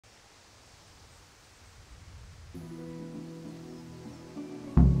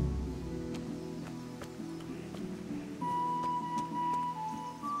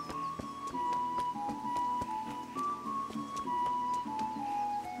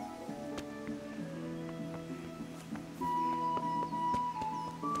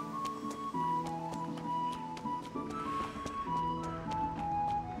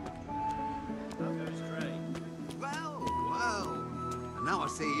now I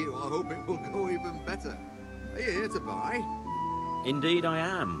see you, I hope it will go even better. Are you here to buy? Indeed I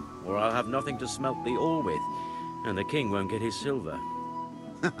am, or I'll have nothing to smelt the ore with, and the king won't get his silver.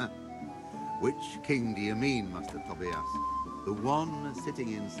 Which king do you mean, Master Tobias? The one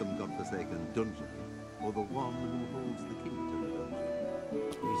sitting in some godforsaken dungeon, or the one who holds the key to the dungeon?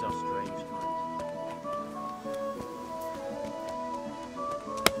 These are strange times.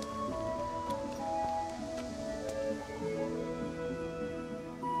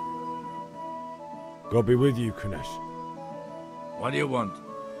 God be with you, Kunesh. What do you want?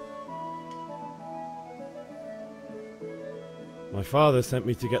 My father sent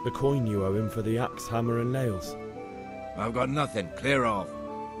me to get the coin you owe him for the axe, hammer and nails. I've got nothing. Clear off.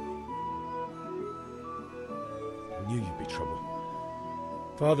 I knew you'd be trouble.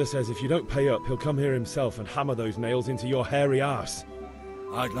 Father says if you don't pay up, he'll come here himself and hammer those nails into your hairy arse.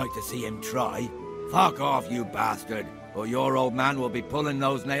 I'd like to see him try. Fuck off, you bastard, or your old man will be pulling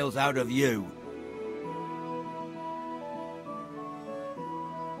those nails out of you.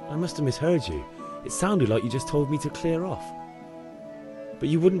 I must have misheard you. It sounded like you just told me to clear off. But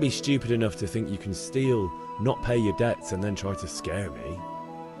you wouldn't be stupid enough to think you can steal, not pay your debts, and then try to scare me,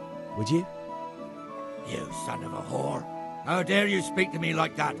 would you? You son of a whore. How dare you speak to me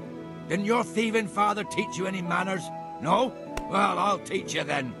like that? Didn't your thieving father teach you any manners? No? Well, I'll teach you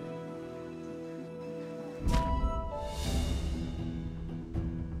then.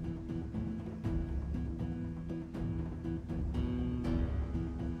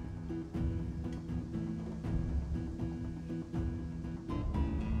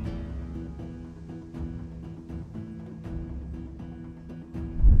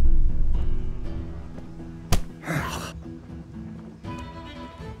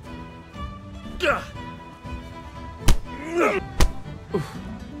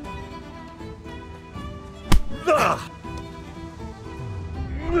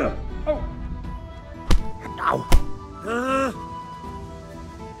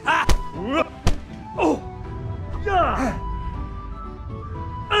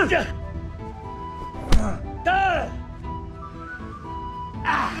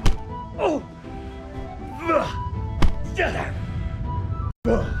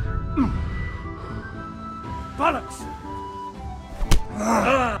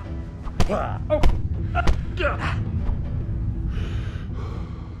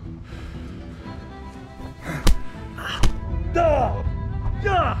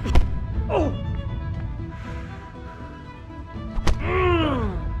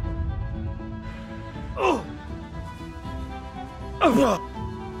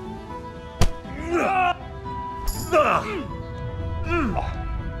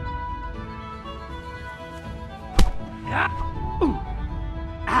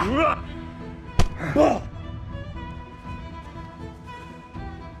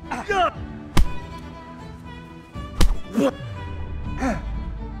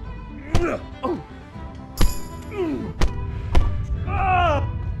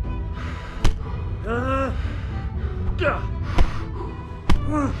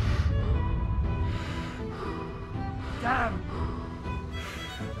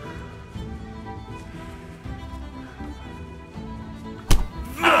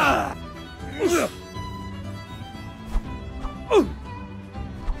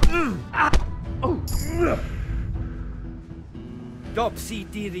 Dopsy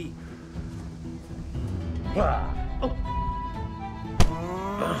diddy.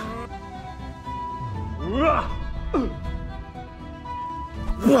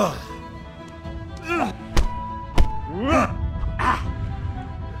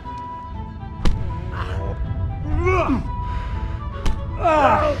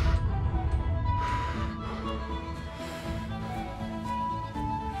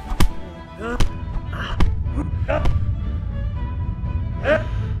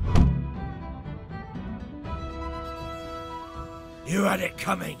 You had it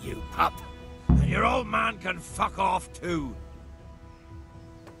coming, you pup. And your old man can fuck off too.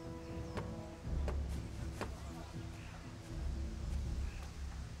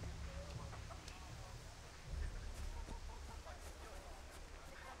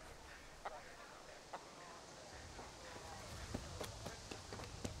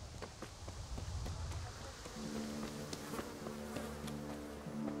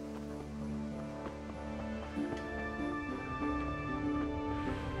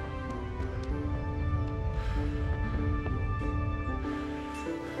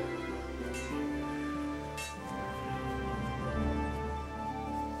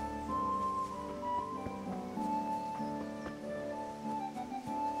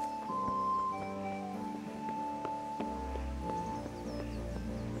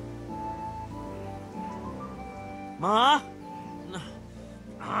 Ma?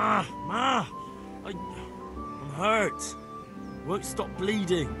 Ma! I'm hurt. Won't stop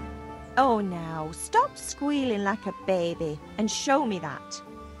bleeding. Oh, now, stop squealing like a baby and show me that.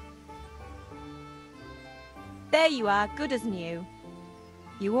 There you are, good as new.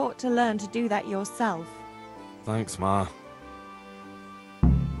 You ought to learn to do that yourself. Thanks, Ma.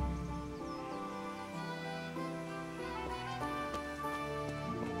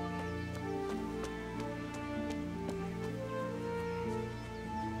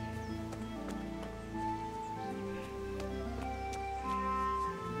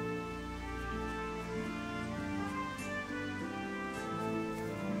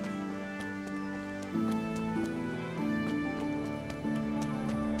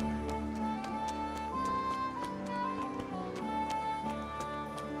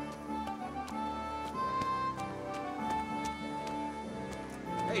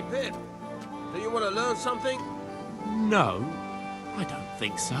 Hey, Pip, do you want to learn something? No, I don't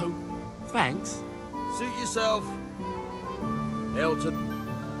think so. Thanks. Suit yourself. Elton.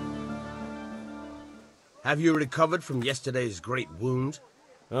 Have you recovered from yesterday's great wound?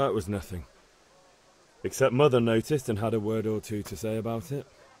 It was nothing. Except Mother noticed and had a word or two to say about it.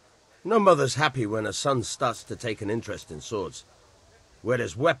 No mother's happy when her son starts to take an interest in swords. Where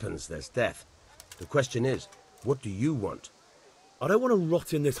there's weapons, there's death. The question is, what do you want? I don't want to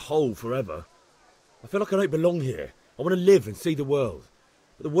rot in this hole forever. I feel like I don't belong here. I want to live and see the world.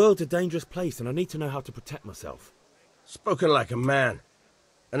 But the world's a dangerous place and I need to know how to protect myself. Spoken like a man.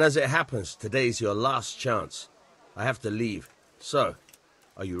 And as it happens, today's your last chance. I have to leave. So,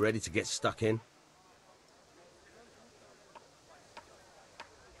 are you ready to get stuck in?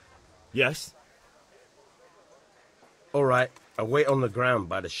 Yes. All right, I'll wait on the ground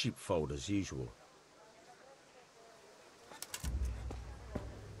by the sheepfold as usual.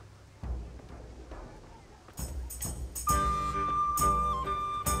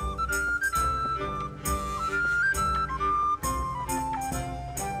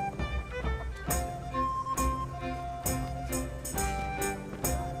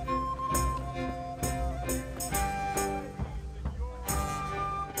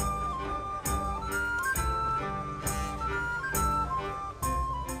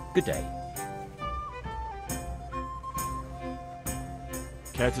 Good day.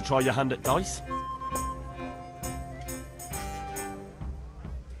 Care to try your hand at dice?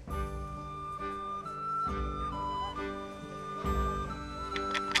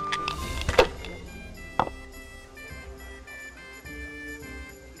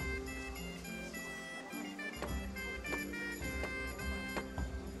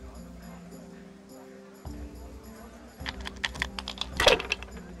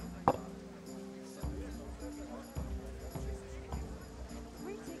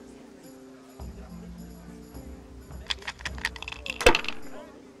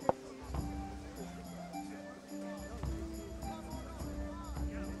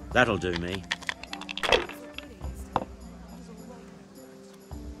 That'll do me.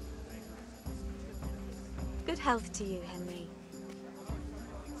 Good health to you, Henry.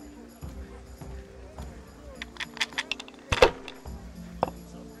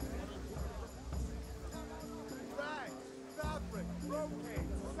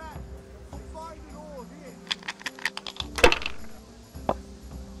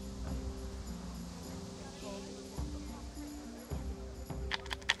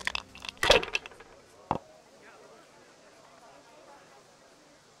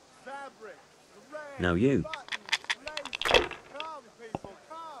 Now you.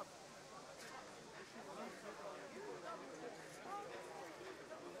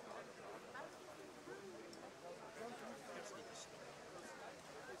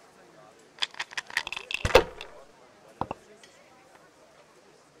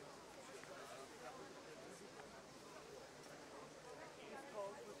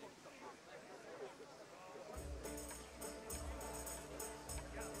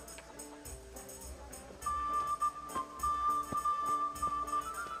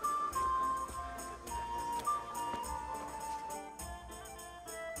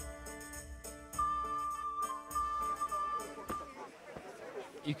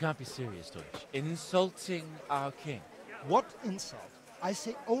 You can't be serious, Deutsch. Insulting our king. What insult? I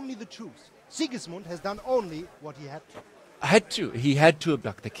say only the truth. Sigismund has done only what he had to. He had to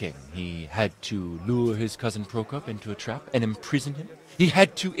abduct the king. He had to lure his cousin Prokop into a trap and imprison him. He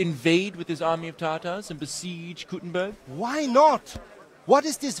had to invade with his army of Tatars and besiege Kuttenberg. Why not? What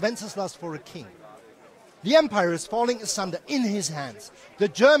is this Wenceslas for a king? The empire is falling asunder in his hands. The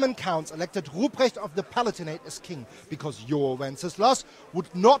German counts elected Ruprecht of the Palatinate as king because your Wenceslas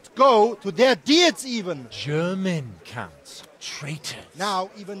would not go to their deeds even. German counts. Traitors.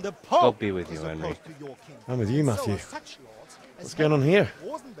 Now even the Pope God be with you, is Henry. opposed to your king. I'm with you, Matthew. So such lords as What's going on here?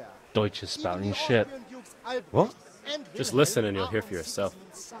 Rosenberg, Deutsch is spouting shit. What? Just listen and you'll hear for yourself.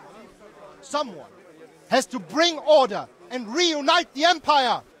 Someone has to bring order and reunite the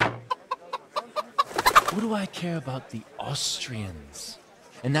empire. What do I care about the Austrians?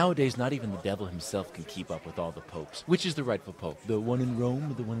 And nowadays, not even the devil himself can keep up with all the popes. Which is the rightful pope? The one in Rome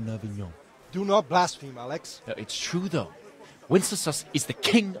or the one in Avignon? Do not blaspheme, Alex. No, it's true, though. Wenceslas is the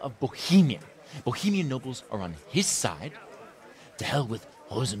king of Bohemia. Bohemian nobles are on his side. To hell with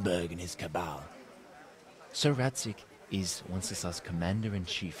Rosenberg and his cabal. Sir Radzig is Wenceslas'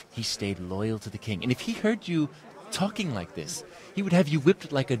 commander-in-chief. He stayed loyal to the king. And if he heard you talking like this, he would have you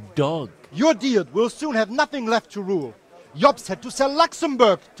whipped like a dog. Your Diet will soon have nothing left to rule. Jobst had to sell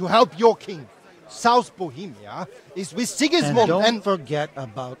Luxembourg to help your king. South Bohemia is with Sigismund and don't forget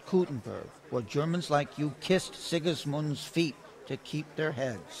about Kuttenberg, where Germans like you kissed Sigismund's feet to keep their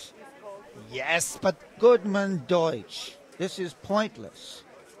heads. Yes, but... Goodman Deutsch, this is pointless.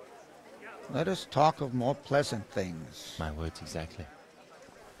 Let us talk of more pleasant things. My words exactly.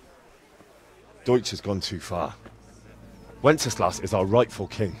 Deutsch has gone too far. Wenceslas is our rightful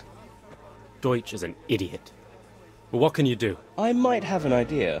king. Deutsch is an idiot. But what can you do? I might have an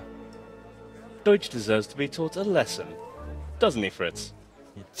idea. Deutsch deserves to be taught a lesson. Doesn't he, Fritz?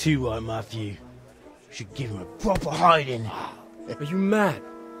 You're too right, Matthew. Should give him a proper hiding. Are you mad?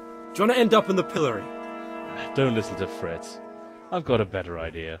 Do you want to end up in the pillory? Don't listen to Fritz. I've got a better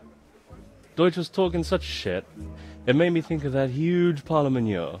idea. Deutsch was talking such shit, it made me think of that huge parliament.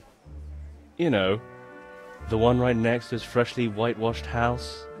 You know, the one right next to his freshly whitewashed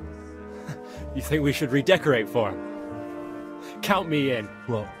house. You think we should redecorate for him? Count me in.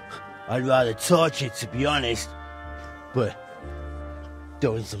 Well, I'd rather torch it, to be honest. But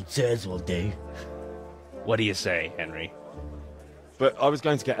throwing some tears will do. What do you say, Henry? But I was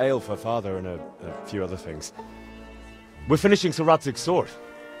going to get ale for father and a few other things. We're finishing Sir Radzig's sword.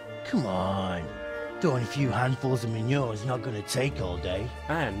 Come on. Throwing a few handfuls of manure is not going to take all day.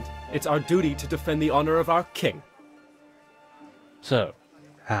 And it's our duty to defend the honor of our king. So,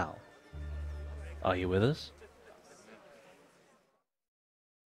 Hal, are you with us?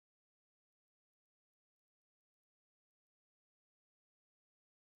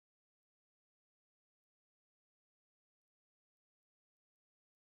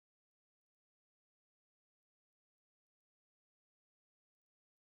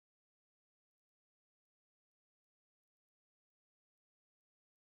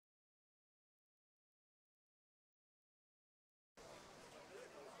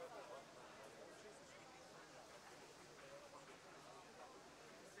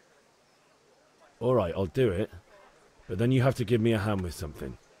 All right, I'll do it. But then you have to give me a hand with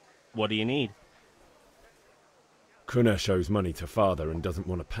something. What do you need? Krunner shows money to father and doesn't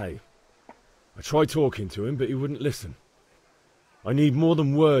want to pay. I tried talking to him, but he wouldn't listen. I need more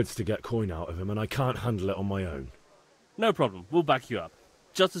than words to get coin out of him, and I can't handle it on my own. No problem. We'll back you up.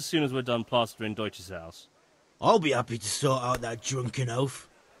 Just as soon as we're done plastering Deutsch's house. I'll be happy to sort out that drunken oaf.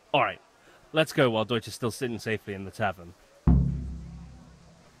 All right. Let's go while Deutsch is still sitting safely in the tavern.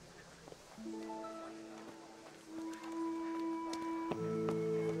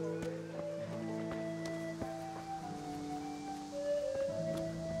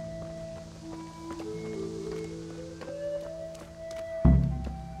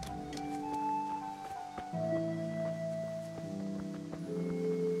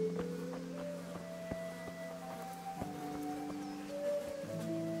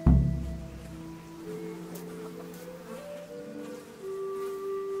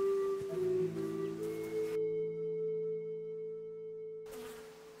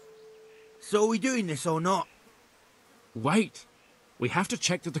 So are we doing this or not? Wait. We have to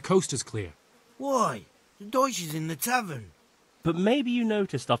check that the coast is clear. Why? The Deutsch is in the tavern. But maybe you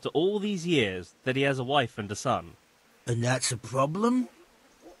noticed after all these years that he has a wife and a son. And that's a problem?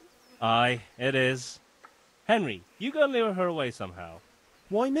 Aye, it is. Henry, you go and lure her away somehow.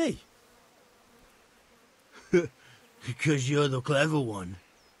 Why me? Because you're the clever one.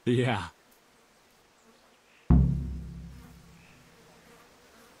 Yeah.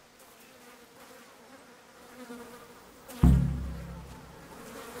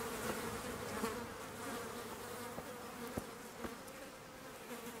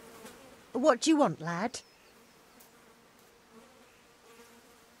 What do you want, lad?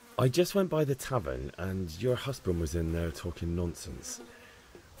 I just went by the tavern and your husband was in there talking nonsense.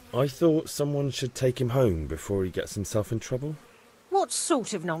 I thought someone should take him home before he gets himself in trouble. What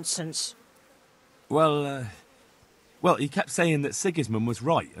sort of nonsense? Well, he kept saying that Sigismund was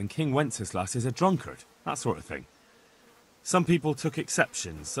right and King Wenceslas is a drunkard, that sort of thing. Some people took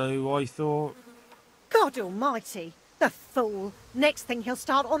exception, so I thought... God almighty, the fool. Next thing he'll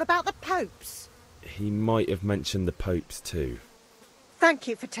start on about the popes. He might have mentioned the popes too. Thank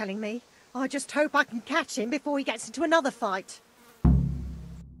you for telling me. I just hope I can catch him before he gets into another fight.